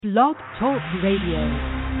Blog Talk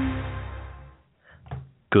Radio.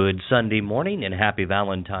 Good Sunday morning and happy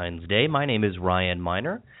Valentine's Day. My name is Ryan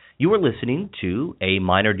Miner. You are listening to A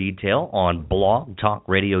Minor Detail on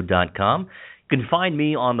blogtalkradio.com. You can find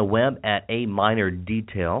me on the web at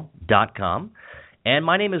aminordetail.com. And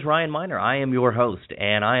my name is Ryan Miner. I am your host,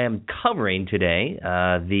 and I am covering today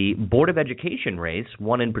the Board of Education race,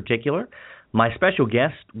 one in particular. My special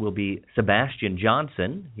guest will be Sebastian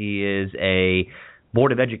Johnson. He is a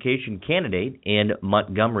Board of Education candidate in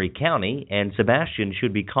Montgomery County, and Sebastian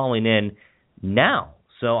should be calling in now.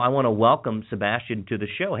 So I want to welcome Sebastian to the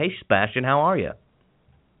show. Hey, Sebastian, how are you?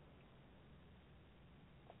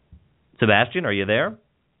 Sebastian, are you there?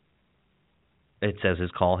 It says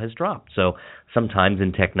his call has dropped. So sometimes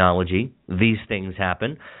in technology, these things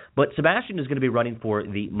happen. But Sebastian is going to be running for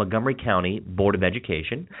the Montgomery County Board of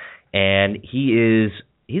Education, and he's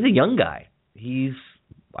a young guy.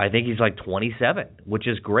 I think he's like 27, which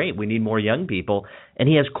is great. We need more young people. And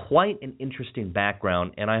he has quite an interesting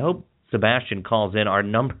background. And I hope Sebastian calls in. Our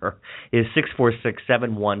number is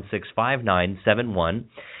 646-716-5971.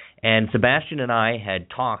 And Sebastian and I had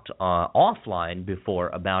talked offline before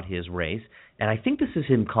about his race. And I think this is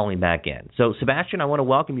him calling back in. So, Sebastian, I want to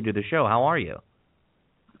welcome you to the show. How are you?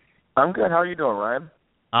 I'm good. How are you doing, Ryan?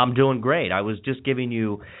 I'm doing great. I was just giving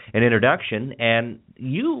you an introduction, and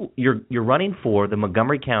you're running for the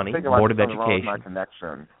Montgomery County Board of Education. Wrong with my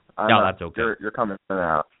connection. No, that's okay. You're coming in and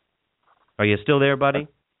out. Are you still there, buddy?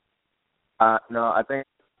 No, I think.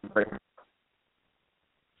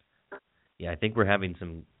 Yeah, I think we're having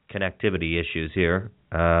some connectivity issues here.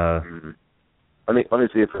 Let me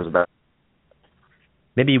see if there's a better.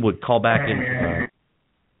 Maybe you would call back in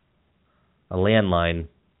a landline.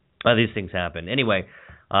 These things happen. Anyway.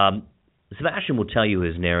 Sebastian will tell you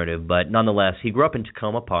his narrative, but nonetheless, he grew up in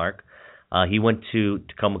Tacoma Park. He went to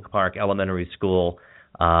Tacoma Park Elementary School,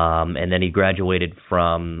 and then he graduated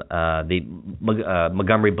from the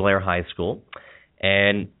Montgomery Blair High School.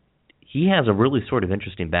 And he has a really sort of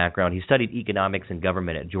interesting background. He studied economics and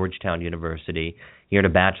government at Georgetown University. He earned a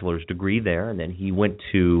bachelor's degree there, and then he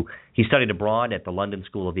studied abroad at the London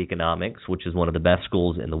School of Economics, which is one of the best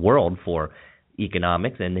schools in the world for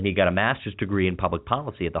economics, and then he got a master's degree in public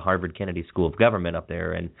policy at the Harvard Kennedy School of Government up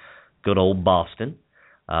there in good old Boston.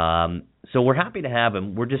 So we're happy to have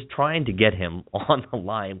him. We're just trying to get him on the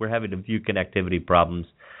line. We're having a few connectivity problems.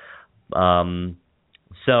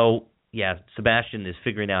 So, yeah, Sebastian is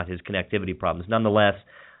figuring out his connectivity problems. Nonetheless,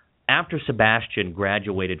 after Sebastian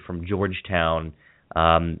graduated from Georgetown,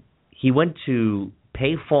 he went to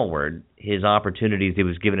pay forward his opportunities he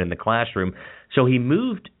was given in the classroom. So he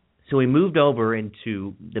moved over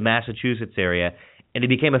into the Massachusetts area, and he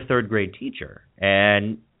became a third-grade teacher.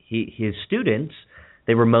 And his students,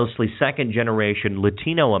 they were mostly second-generation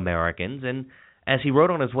Latino Americans, and as he wrote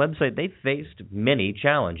on his website, they faced many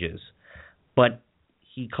challenges. But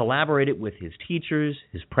he collaborated with his teachers,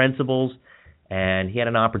 his principals, and he had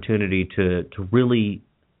an opportunity to really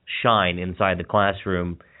shine inside the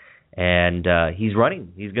classroom. And he's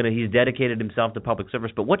running. He's dedicated himself to public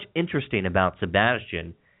service. But what's interesting about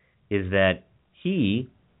Sebastian is that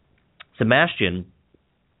Sebastian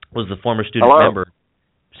was the former student member.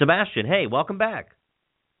 Sebastian, hey, welcome back.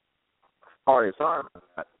 How are you? Sorry about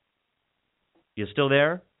that. You still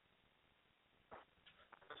there?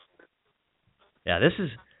 Yeah,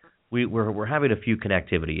 we're having a few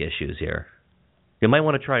connectivity issues here. You might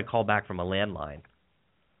want to try to call back from a landline.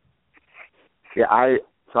 Yeah, I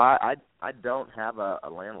don't have a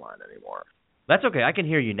landline anymore. That's okay. I can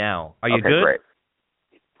hear you now. Are you good? Okay, great.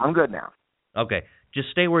 I'm good now. Okay. Just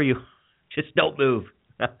stay where you... Just don't move.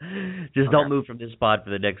 Don't move from this spot for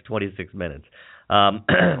the next 26 minutes.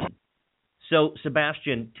 So,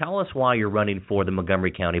 Sebastian, tell us why you're running for the Montgomery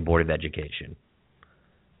County Board of Education.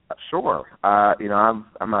 Sure.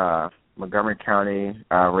 I'm a Montgomery County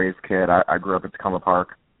raised kid. I grew up in Tacoma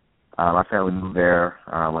Park. My family moved there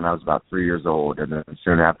when I was about 3 years old, and then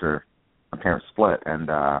soon after, my parents split, and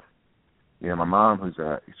my mom,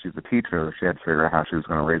 she's a teacher, she had to figure out how she was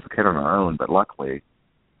going to raise a kid on her own, but luckily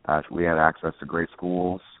we had access to great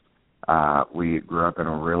schools. We grew up in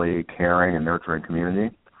a really caring and nurturing community,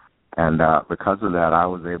 and because of that, I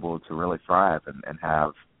was able to really thrive and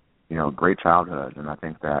have, great childhood, and I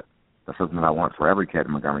think that's something that I want for every kid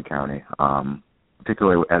in Montgomery County,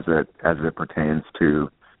 particularly as it pertains to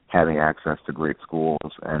having access to great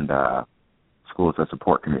schools and schools that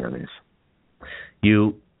support communities.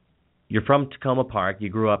 You're from Tacoma Park. You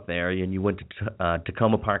grew up there, and you went to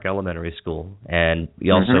Tacoma Park Elementary School, and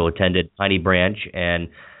you also attended Piney Branch, and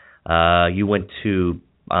you went to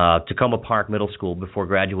Tacoma Park Middle School before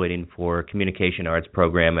graduating for a communication arts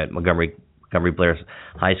program at Montgomery Montgomery Blair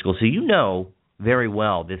High School. So you know very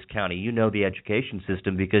well this county. You know the education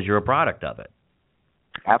system because you're a product of it.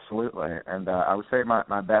 Absolutely. And I would say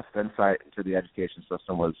my best insight into the education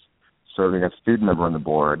system was serving as a student member on the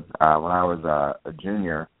board when I was a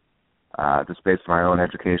junior, just based on my own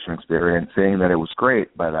education experience, seeing that it was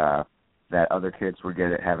great, but that other kids were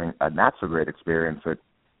having a not-so-great experience. It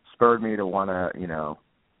spurred me to want to,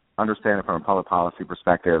 understand it from a public policy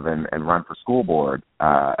perspective and run for school board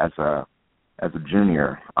as a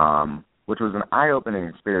junior, which was an eye-opening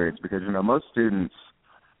experience because, most students,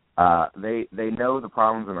 they know the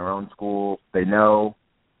problems in their own school. They know,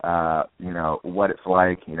 what it's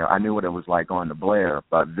like. I knew what it was like going to Blair,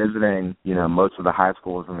 but visiting, most of the high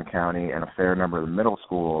schools in the county and a fair number of the middle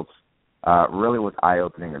schools really was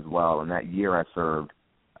eye-opening as well. And that year I served,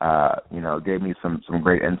 gave me some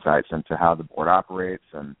great insights into how the board operates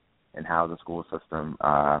and how the school system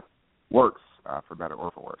works, for better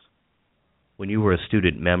or for worse. When you were a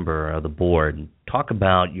student member of the board, talk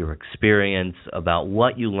about your experience, about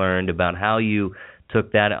what you learned, about how you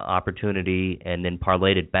took that opportunity and then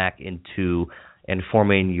parlayed it back into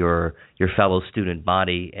informing your fellow student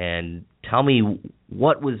body, and tell me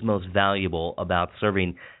what was most valuable about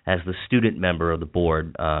serving as the student member of the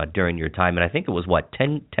board during your time. And I think it was,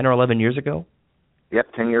 10 or 11 years ago?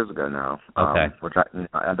 Yep, 10 years ago now. Okay. Which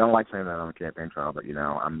I don't like saying that on the campaign trail, but,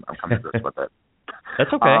 I'm coming to grips with it.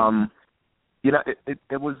 That's okay.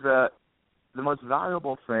 It was the most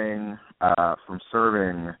valuable thing from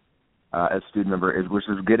serving as student member which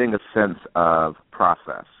is getting a sense of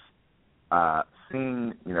process,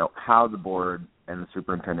 seeing how the board and the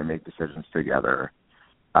superintendent make decisions together,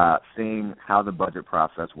 seeing how the budget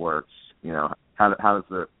process works. How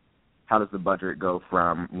does the budget go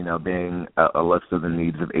from being a list of the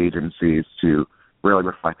needs of agencies to really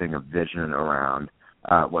reflecting a vision around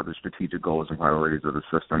what the strategic goals and priorities of the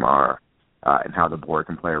system are. And how the board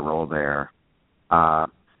can play a role there,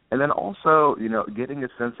 and then also, getting a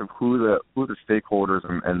sense of who the stakeholders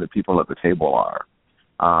and the people at the table are.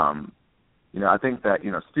 I think that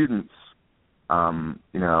students,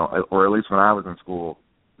 or at least when I was in school,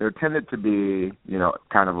 there tended to be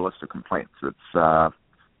kind of a list of complaints. It's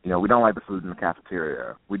we don't like the food in the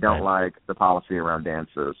cafeteria. We don't like the policy around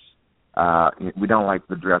dances. We don't like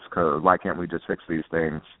the dress code. Why can't we just fix these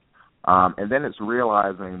things? And then it's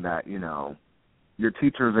realizing that, your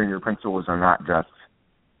teachers and your principals are not just,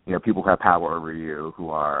 people who have power over you who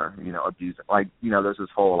are, abusing. Like, there's this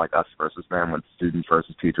whole, us versus them with students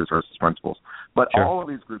versus teachers versus principals. But Sure. All of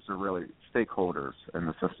these groups are really stakeholders in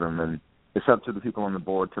the system, and it's up to the people on the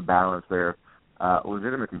board to balance their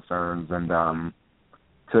legitimate concerns and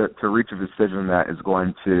to reach a decision that is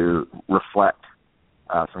going to reflect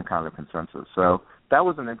some kind of consensus. So that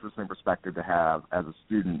was an interesting perspective to have as a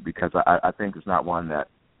student because I think it's not one that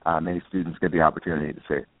many students get the opportunity to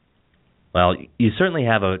see. Well, you certainly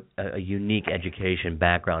have a unique education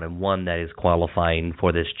background and one that is qualifying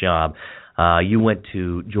for this job. You went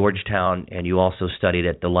to Georgetown and you also studied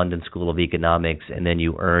at the London School of Economics, and then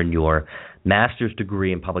you earned your master's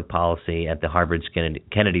degree in public policy at the Harvard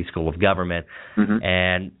Kennedy School of Government. Mm-hmm.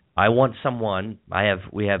 And I want someone,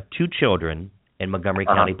 we have two children in Montgomery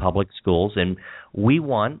County Public Schools, and we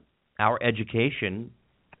want our education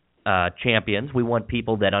champions. We want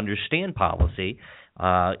people that understand policy,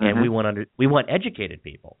 and we want educated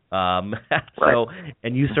people. So,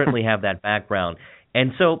 and you certainly have that background.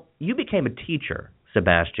 And so you became a teacher,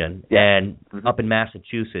 Sebastian, and up in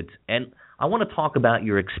Massachusetts. And I want to talk about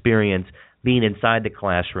your experience being inside the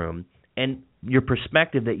classroom and your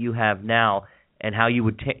perspective that you have now, and how you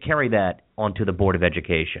would carry that onto the Board of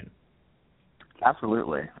Education.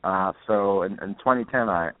 Absolutely. So in 2010,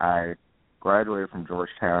 I graduated from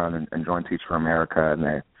Georgetown and joined Teach for America, and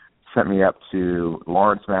they sent me up to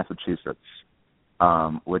Lawrence, Massachusetts,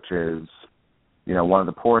 which is, one of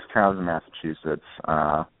the poorest towns in Massachusetts,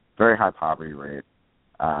 very high poverty rate.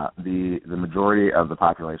 The majority of the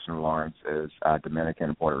population of Lawrence is Dominican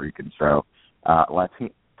and Puerto Rican, so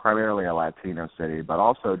primarily a Latino city, but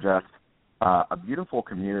also just a beautiful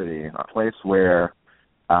community, a place where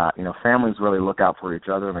families really look out for each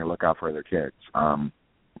other and they look out for their kids.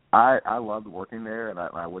 I loved working there, and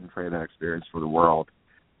I wouldn't trade that experience for the world,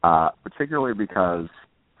 particularly because,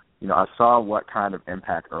 I saw what kind of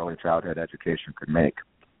impact early childhood education could make.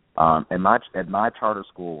 At my charter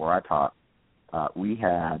school where I taught, we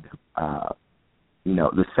had,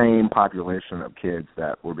 the same population of kids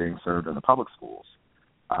that were being served in the public schools.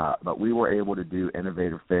 But we were able to do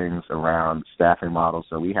innovative things around staffing models.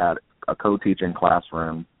 So we had a co-teaching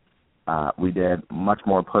classroom. We did much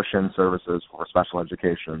more push-in services for special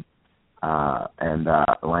education and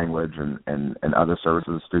language and other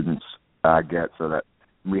services students get so that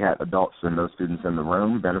we had adults and those students in the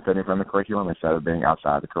room benefiting from the curriculum instead of being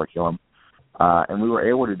outside the curriculum. And we were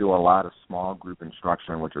able to do a lot of small group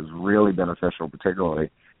instruction, which was really beneficial, particularly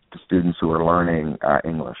to students who are learning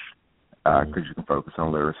English, because you can focus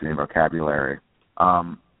on literacy and vocabulary.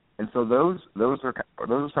 And so those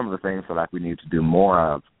are some of the things that we need to do more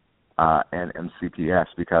of in MCPS,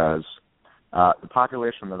 because the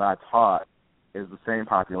population that I taught is the same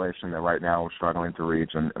population that right now we're struggling to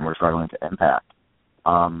reach and we're struggling to impact.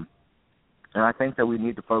 And I think that we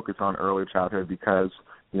need to focus on early childhood because,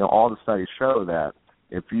 all the studies show that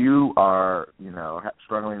if you are,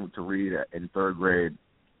 struggling to read in third grade,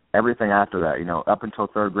 everything after that, up until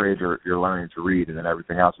third grade, you're learning to read, and then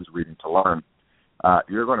everything else is reading to learn.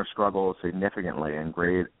 You're going to struggle significantly in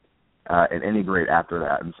any grade after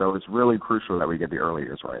that. And so it's really crucial that we get the early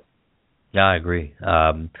years right. Yeah, I agree.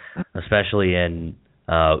 Especially in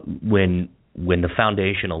when the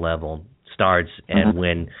foundational level starts, and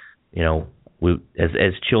when we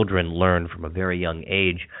as children learn from a very young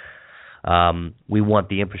age, we want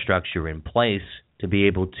the infrastructure in place to be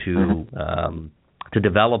able to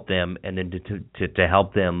develop them, and then to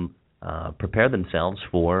help them prepare themselves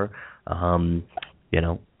for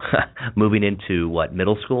moving into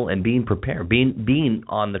middle school and being prepared, being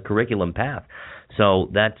on the curriculum path. So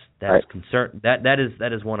that's right. concern. That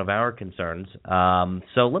is one of our concerns.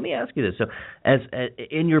 So let me ask you this: so, as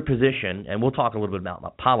in your position, and we'll talk a little bit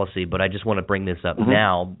about policy, but I just want to bring this up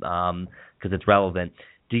now because it's relevant.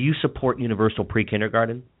 Do you support universal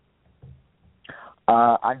pre-kindergarten?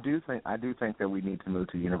 I do think that we need to move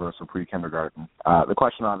to universal pre-kindergarten. The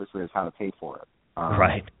question obviously is how to pay for it.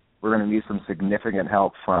 Right. We're going to need some significant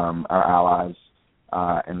help from our allies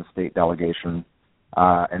in the state delegation.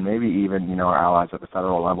 And maybe even, our allies at the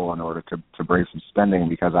federal level in order to bring some spending,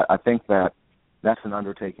 because I think that's an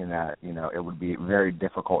undertaking that, it would be very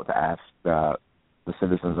difficult to ask the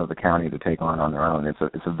citizens of the county to take on their own.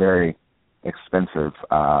 It's a very expensive,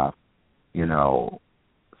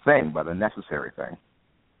 thing, but a necessary thing.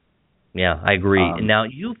 Yeah, I agree. Now,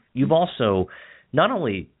 you've also, not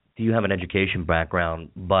only do you have an education background,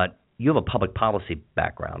 but you have a public policy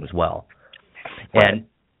background as well. Right. And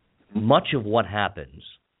much of what happens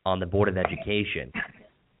on the Board of Education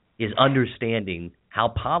is understanding how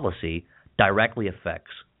policy directly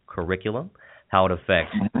affects curriculum, how it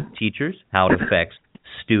affects teachers, how it affects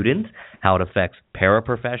students, how it affects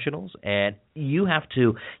paraprofessionals, and you have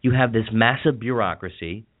this massive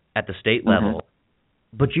bureaucracy at the state level,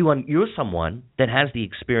 but you're someone that has the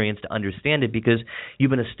experience to understand it because you've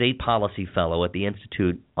been a state policy fellow at the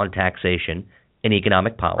Institute on Taxation and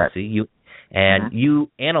Economic Policy. Right. You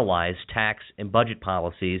analyze tax and budget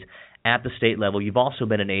policies at the state level. You've also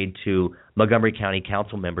been an aide to Montgomery County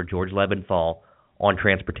Council member George Leventhal on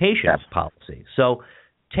transportation policy. So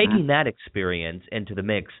taking that experience into the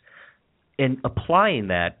mix and applying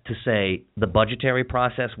that to, say, the budgetary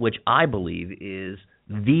process, which I believe is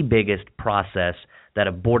the biggest process that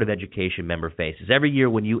a Board of Education member faces. Every year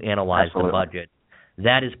when you analyze the budget,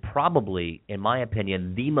 that is probably, in my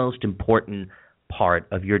opinion, the most important part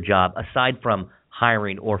of your job, aside from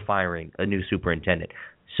hiring or firing a new superintendent.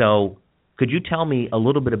 So could you tell me a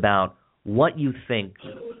little bit about what you think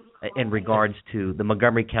in regards to the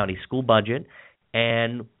Montgomery County school budget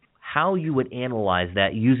and how you would analyze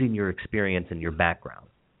that using your experience and your background?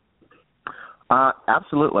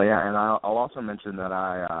 Absolutely, and I'll also mention that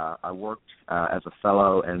I worked as a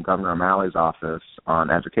fellow in Governor O'Malley's office on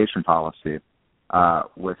education policy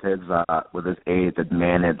with his aide that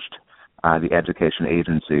managed the education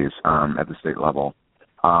agencies at the state level.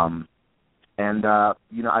 I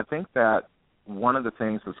think that one of the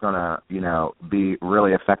things that's going to, be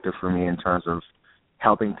really effective for me in terms of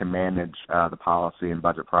helping to manage the policy and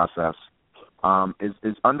budget process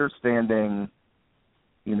is understanding,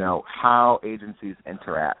 how agencies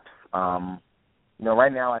interact.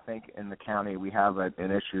 Right now I think in the county we have an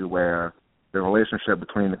issue where the relationship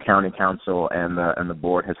between the county council and the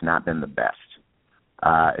board has not been the best.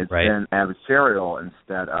 It's been adversarial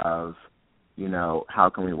instead of, how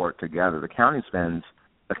can we work together? The county spends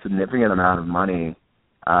a significant amount of money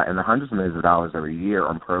in the hundreds of millions of dollars every year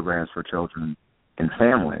on programs for children and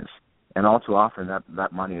families. And all too often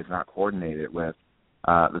that money is not coordinated with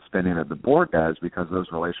the spending that the board does because those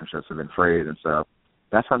relationships have been frayed. And so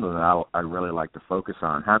that's something that I'd really like to focus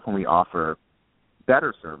on. How can we offer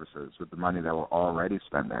better services with the money that we're already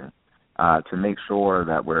spending to make sure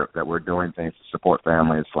that we're doing things to support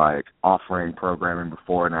families, like offering programming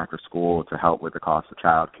before and after school to help with the cost of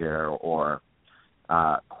childcare, or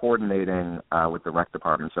coordinating with the rec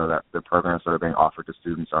department so that the programs that are being offered to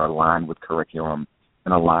students are aligned with curriculum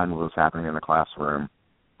and aligned with what's happening in the classroom.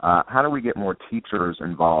 how do we get more teachers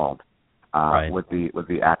involved with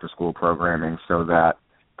the after-school programming so that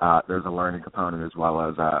there's a learning component as well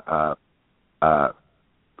as a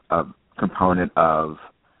component of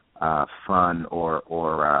fun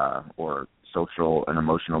or social and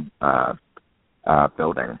emotional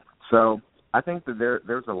building. So I think that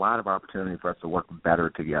there's a lot of opportunity for us to work better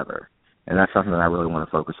together, and that's something that I really want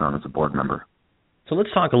to focus on as a board member. So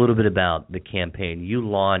let's talk a little bit about the campaign. You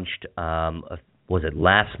launched, was it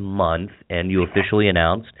last month, and you officially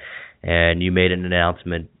announced, and you made an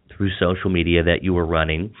announcement through social media that you were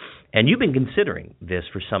running, and you've been considering this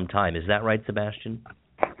for some time. Is that right, Sebastian?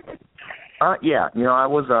 Yeah. I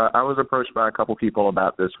was approached by a couple people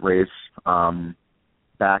about this race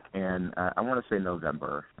back in, I want to say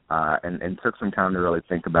November, and took some time to really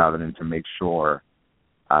think about it and to make sure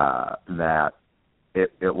that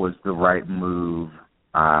it was the right move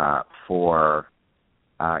for,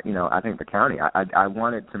 I think the county. I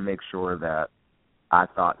wanted to make sure that I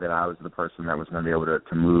thought that I was the person that was going to be able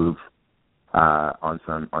to move on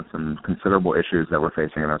some considerable issues that we're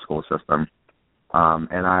facing in our school system.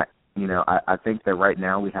 And I think that right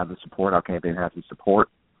now we have the support. Our campaign has the support,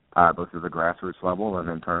 both at the grassroots level and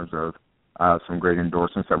in terms of some great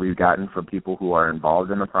endorsements that we've gotten from people who are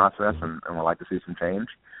involved in the process and would like to see some change,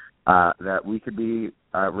 that we could be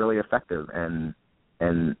really effective and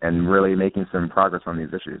really making some progress on these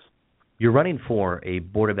issues. You're running for a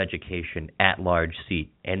Board of Education at-large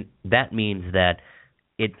seat, and that means that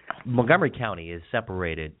Montgomery County is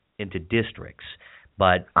separated into districts,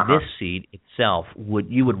 but this seat itself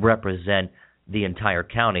you would represent the entire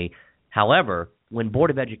county. However, when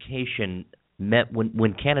Board of Education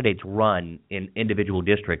when candidates run in individual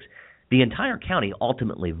districts, the entire county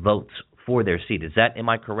ultimately votes for their seat. Am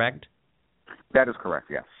I correct? That is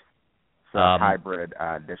correct, yes. So hybrid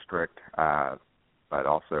district, but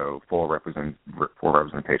also full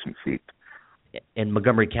representation seat. And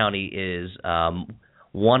Montgomery County is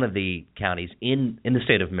one of the counties in the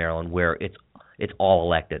state of Maryland where it's all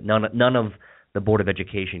elected. None of the Board of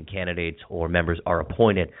Education candidates or members are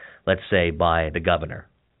appointed, let's say, by the governor.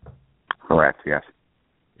 Correct, yes.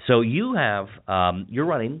 So you have you're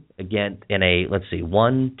running again in a, let's see,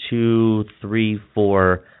 1, 2, 3,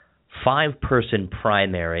 4, 5-person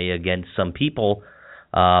primary against some people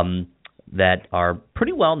that are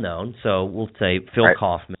pretty well known. So we'll say Phil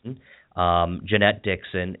Kaufman, Jeanette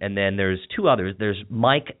Dixon, and then there's two others. There's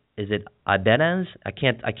Mike. Is it Ibanez? I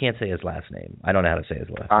can't say his last name. I don't know how to say his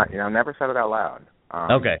last name. I never said it out loud.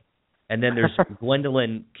 Okay. And then there's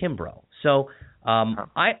Gwendolyn Kimbrough. So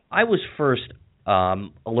I was first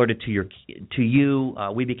alerted to you.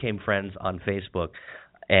 We became friends on Facebook,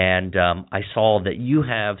 and I saw that you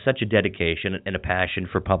have such a dedication and a passion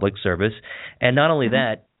for public service. And not only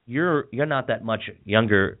that, you're not that much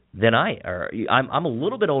younger than I are. I'm a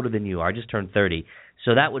little bit older than you are. I just turned 30.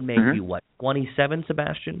 So that would make you, what, 27,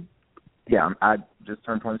 Sebastian? Yeah, I just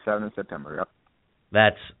turned 27 in September,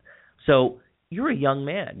 yep. So you're a young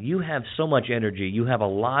man. You have so much energy. You have a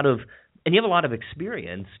lot of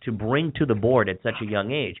experience to bring to the board at such a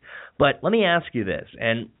young age. But let me ask you this,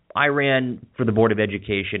 and I ran for the Board of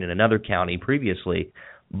Education in another county previously,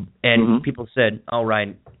 and people said, "Oh,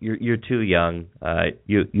 Ryan, you're too young.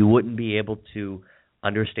 You wouldn't be able to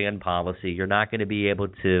understand policy. You're not going to be able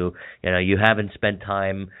to, you haven't spent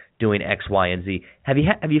time doing X, Y, and Z." Have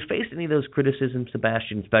you faced any of those criticisms,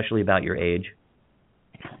 Sebastian, especially about your age?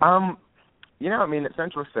 It's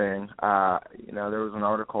interesting. There was an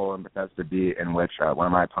article in Bethesda Beat in which one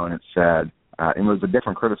of my opponents said, and it was a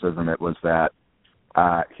different criticism. It was that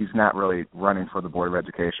he's not really running for the Board of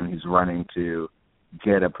Education. He's running to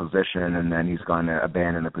get a position, and then he's going to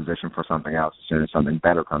abandon the position for something else as soon as something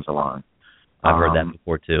better comes along. I've heard that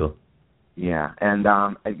before too. Yeah, and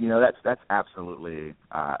that's absolutely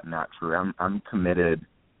not true. I'm committed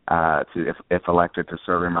to, if elected, to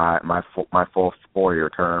serving my full 4-year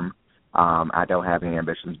term. I don't have any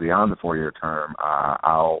ambitions beyond the 4-year term.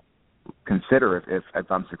 I'll consider if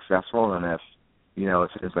I'm successful and if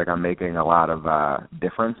it's like I'm making a lot of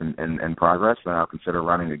difference and progress, then I'll consider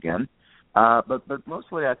running again. But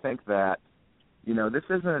mostly I think that this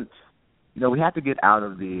isn't. We have to get out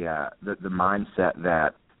of the mindset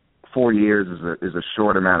that 4 years is a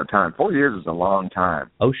short amount of time. 4 years is a long time.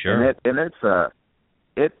 Oh, sure. And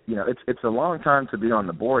it's a long time to be on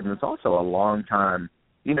the board, and it's also a long time,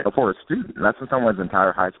 for a student. That's in someone's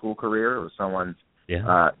entire high school career or someone's,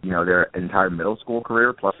 their entire middle school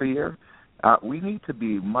career plus a year. We need to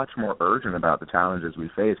be much more urgent about the challenges we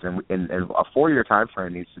face, and a 4-year time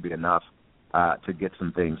frame needs to be enough to get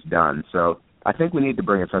some things done. So I think we need to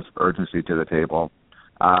bring a sense of urgency to the table.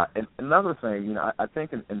 And another thing, I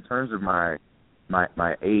think in terms of my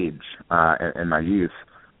my age and my youth,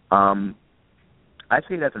 I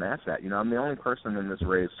see it as an asset. I'm the only person in this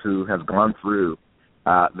race who has gone through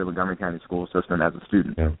the Montgomery County school system as a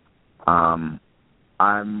student. Yeah.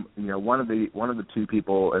 I'm one of the two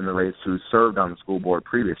people in the race who served on the school board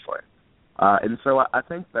previously, and so I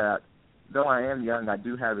think that though I am young, I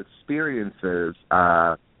do have experiences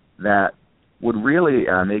that would really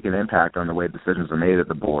make an impact on the way decisions are made at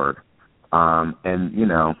the board. And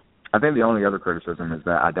I think the only other criticism is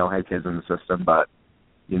that I don't have kids in the system, but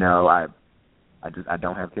I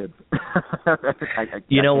don't have kids.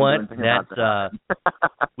 You know what? That's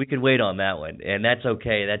we can wait on that one, and that's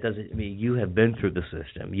okay. That doesn't mean you have been through the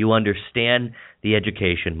system. You understand the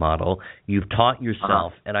education model. You've taught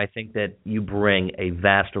yourself, and I think that you bring a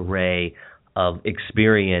vast array of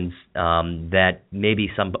experience that maybe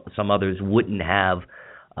some others wouldn't have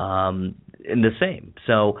in the same.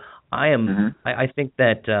 So I am. I think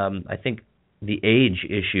that I think the age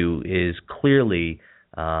issue is clearly.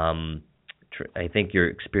 I think your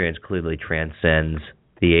experience clearly transcends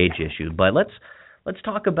the age issue. But let's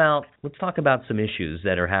talk about some issues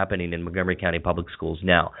that are happening in Montgomery County Public Schools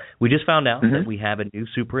now. We just found out that we have a new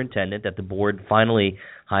superintendent, that the board finally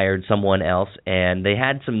hired someone else, and they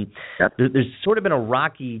had some. Yep. There's sort of been a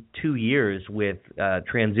rocky 2 years with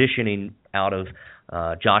transitioning out of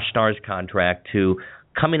Josh Starr's contract to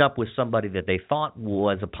coming up with somebody that they thought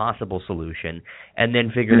was a possible solution, and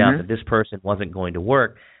then figured out that this person wasn't going to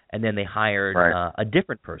work. And then they hired a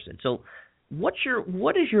different person. So, what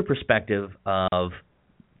is your perspective of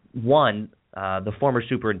the former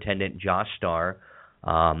superintendent Josh Starr,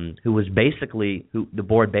 who the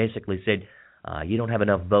board basically said you don't have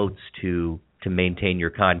enough votes to maintain your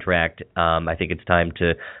contract. I think it's time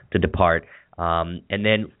to depart. And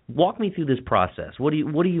then walk me through this process. What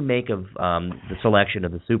do you make of the selection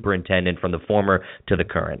of the superintendent from the former to the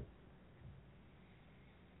current?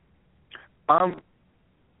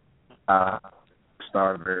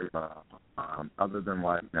 Started very well. Other than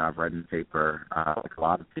what I've read in paper, like a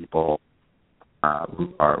lot of people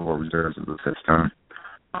who were reserves of the system.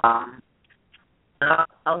 I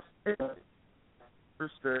was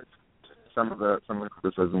interested some of the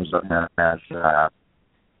criticisms that Matt has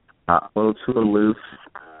a little too aloof,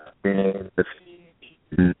 being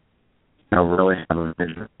really have a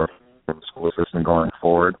vision for the school system going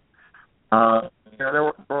forward. There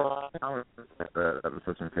were a lot of comments that the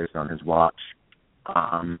system faced on his watch.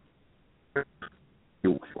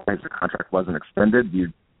 His contract wasn't extended.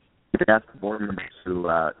 You could ask the board members who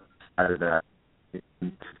added that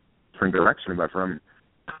different direction, but from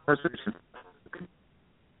conversation,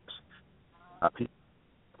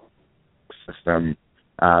 system,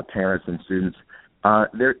 parents and students,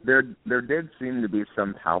 there did seem to be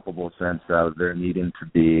some palpable sense of there needing to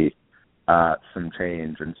be some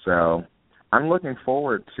change, and so I'm looking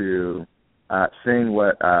forward to seeing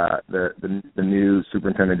what the new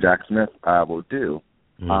superintendent Jack Smith will do.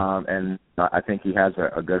 And I think he has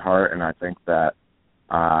a good heart, and I think that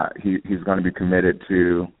he's going to be committed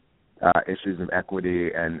to issues of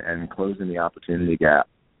equity and closing the opportunity gap,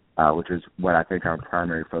 which is what I think our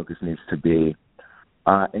primary focus needs to be.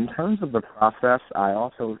 In terms of the process, I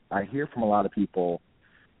hear from a lot of people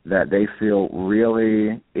that they feel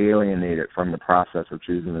really alienated from the process of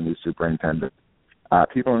choosing a new superintendent.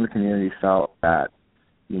 People in the community felt that,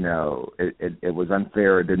 it was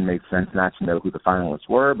unfair. It didn't make sense not to know who the finalists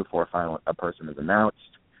were before a person is announced.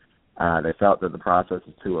 They felt that the process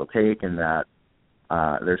is too opaque and that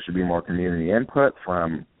there should be more community input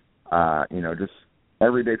from, just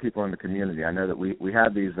everyday people in the community. I know that we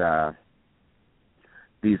have these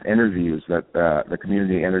interviews, that the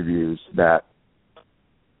community interviews that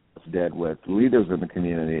did with leaders in the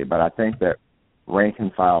community, but I think that rank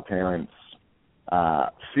and file parents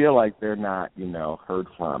feel like they're not, heard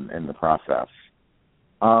from in the process.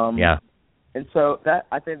 And so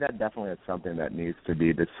I think that definitely is something that needs to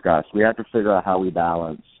be discussed. We have to figure out how we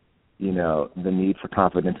balance, the need for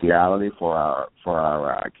confidentiality for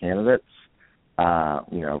our candidates,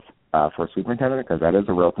 for superintendent, because that is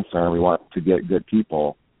a real concern. We want to get good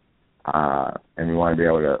people, and we want to be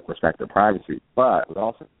able to respect their privacy. But we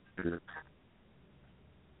also,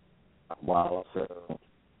 while also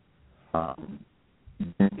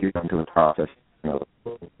get into the process,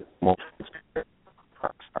 more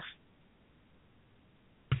process.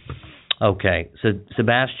 Okay, so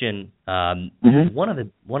Sebastian, one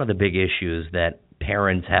of the big issues that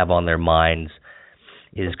parents have on their minds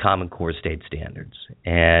is Common Core state standards,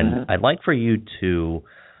 and I'd like for you to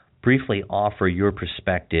briefly offer your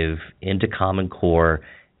perspective into Common Core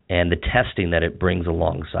and the testing that it brings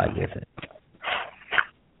alongside with it.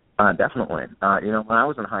 Definitely. When I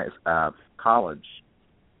was in college,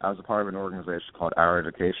 I was a part of an organization called Our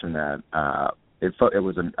Education that it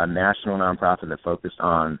was a national nonprofit that focused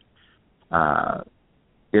on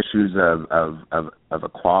issues of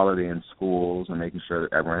equality in schools and making sure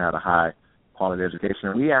that everyone had a high quality education.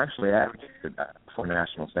 And we actually advocated for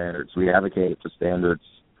national standards. We advocated for standards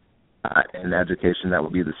in education that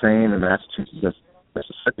would be the same in Massachusetts,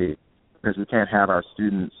 Mississippi, because we can't have our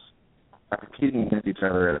students competing against each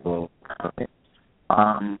other at a global level.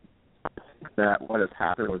 I think that what has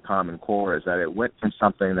happened with Common Core is that it went from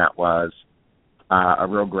something that was a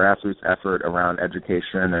real grassroots effort around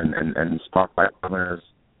education and sparked by governors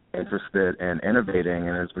interested in innovating,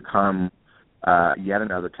 and has become yet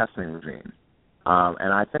another testing regime.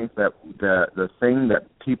 And I think that the thing that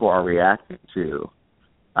people are reacting to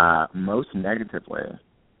most negatively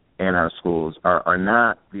in our schools are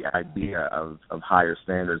not the idea of higher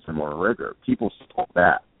standards and more rigor. People support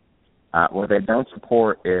that. What they don't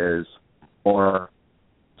support is more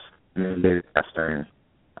mandated testing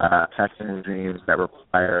regimes that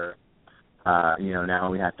require,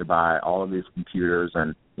 now we have to buy all of these computers.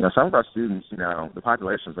 And, some of our students, the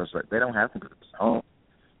populations are like, they don't have computers at home.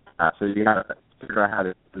 So you got to figure out how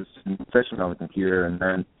to do this efficient on the computer. And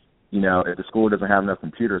then, if the school doesn't have enough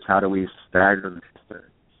computers, how do we stagger the testing?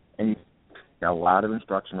 And a lot of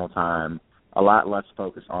instructional time, a lot less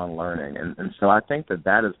focus on learning. And so I think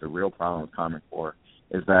that is the real problem with Common Core,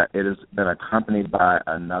 is that it has been accompanied by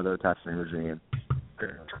another testing regime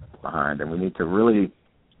behind. And we need to really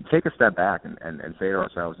take a step back and say to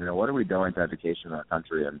ourselves, what are we doing to education in our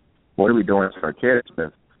country, and what are we doing for our kids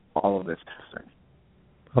with all of this testing?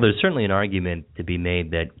 Well, there's certainly an argument to be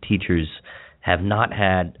made that teachers have not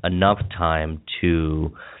had enough time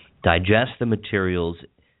to digest the materials,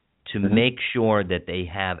 to make sure that they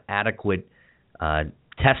have adequate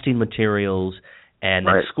testing materials, and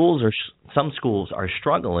that some schools are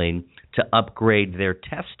struggling to upgrade their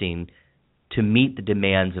testing to meet the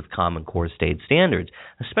demands of Common Core state standards,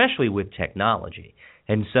 especially with technology.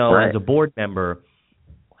 And so as a board member,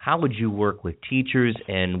 how would you work with teachers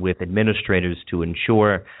and with administrators to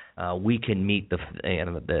ensure we can meet the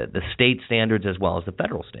state standards as well as the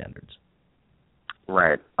federal standards?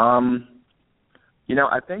 Right.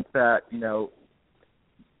 I think that,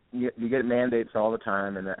 you get mandates all the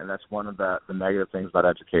time, and that's one of the negative things about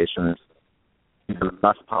education.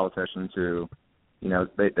 Lots of politicians who,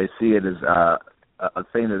 they see it as a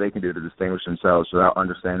thing that they can do to distinguish themselves without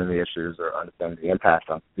understanding the issues or understanding the impact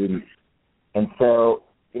on students. And so,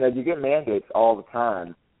 you get mandates all the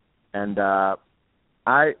time. And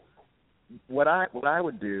what I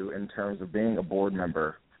would do in terms of being a board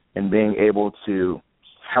member and being able to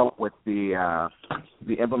help with the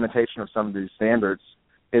implementation of some of these standards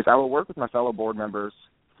is I would work with my fellow board members,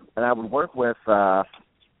 and I would work with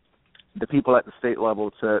the people at the state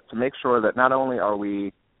level to make sure that not only are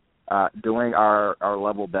we doing our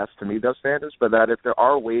level best to meet those standards, but that if there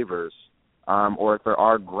are waivers or if there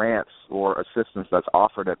are grants or assistance that's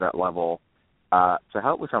offered at that level to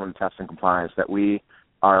help with some of the testing compliance, that we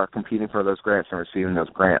are competing for those grants and receiving those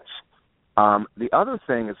grants. The other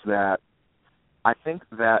thing is that I think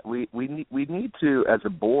that we need to, as a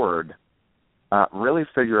board, really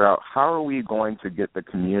figure out how are we going to get the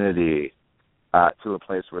community to a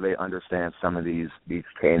place where they understand some of these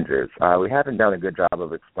changes. We haven't done a good job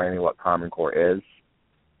of explaining what Common Core is.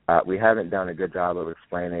 We haven't done a good job of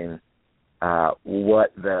explaining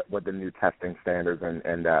what the new testing standards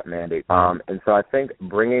and mandate. And so I think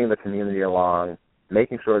bringing the community along,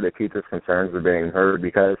 making sure that teachers' concerns are being heard,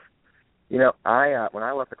 because I when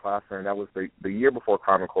I left the classroom, that was the year before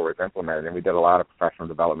Common Core was implemented, and we did a lot of professional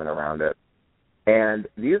development around it. And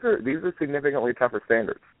these are significantly tougher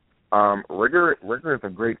standards. Rigor is a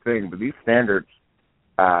great thing, but these standards,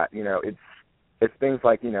 it's things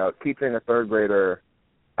like teaching a third grader.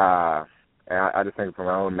 I just think from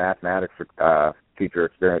my own mathematics teacher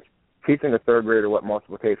experience, teaching a third grader what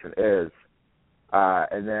multiplication is,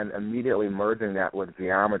 and then immediately merging that with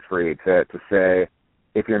geometry to say,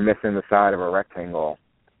 if you're missing the side of a rectangle,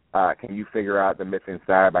 can you figure out the missing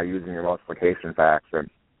side by using your multiplication facts and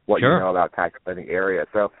what you know about calculating area?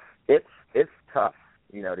 So it's tough,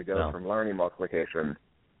 to go from learning multiplication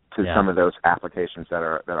to some of those applications that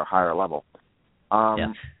are higher level.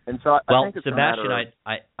 And so I think it's Sebastian,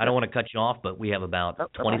 I don't want to cut you off, but we have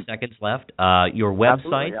about 20 seconds left. Your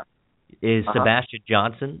website is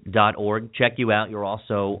SebastianJohnson.org. Check you out. You're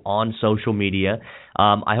also on social media.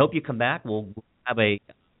 I hope you come back. We'll have a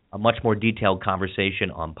much more detailed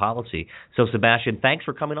conversation on policy. So, Sebastian, thanks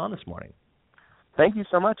for coming on this morning. Thank you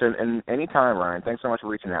so much, and anytime, Ryan. Thanks so much for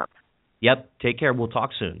reaching out. Yep. Take care. We'll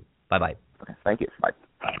talk soon. Bye-bye. Okay. Thank you. Bye.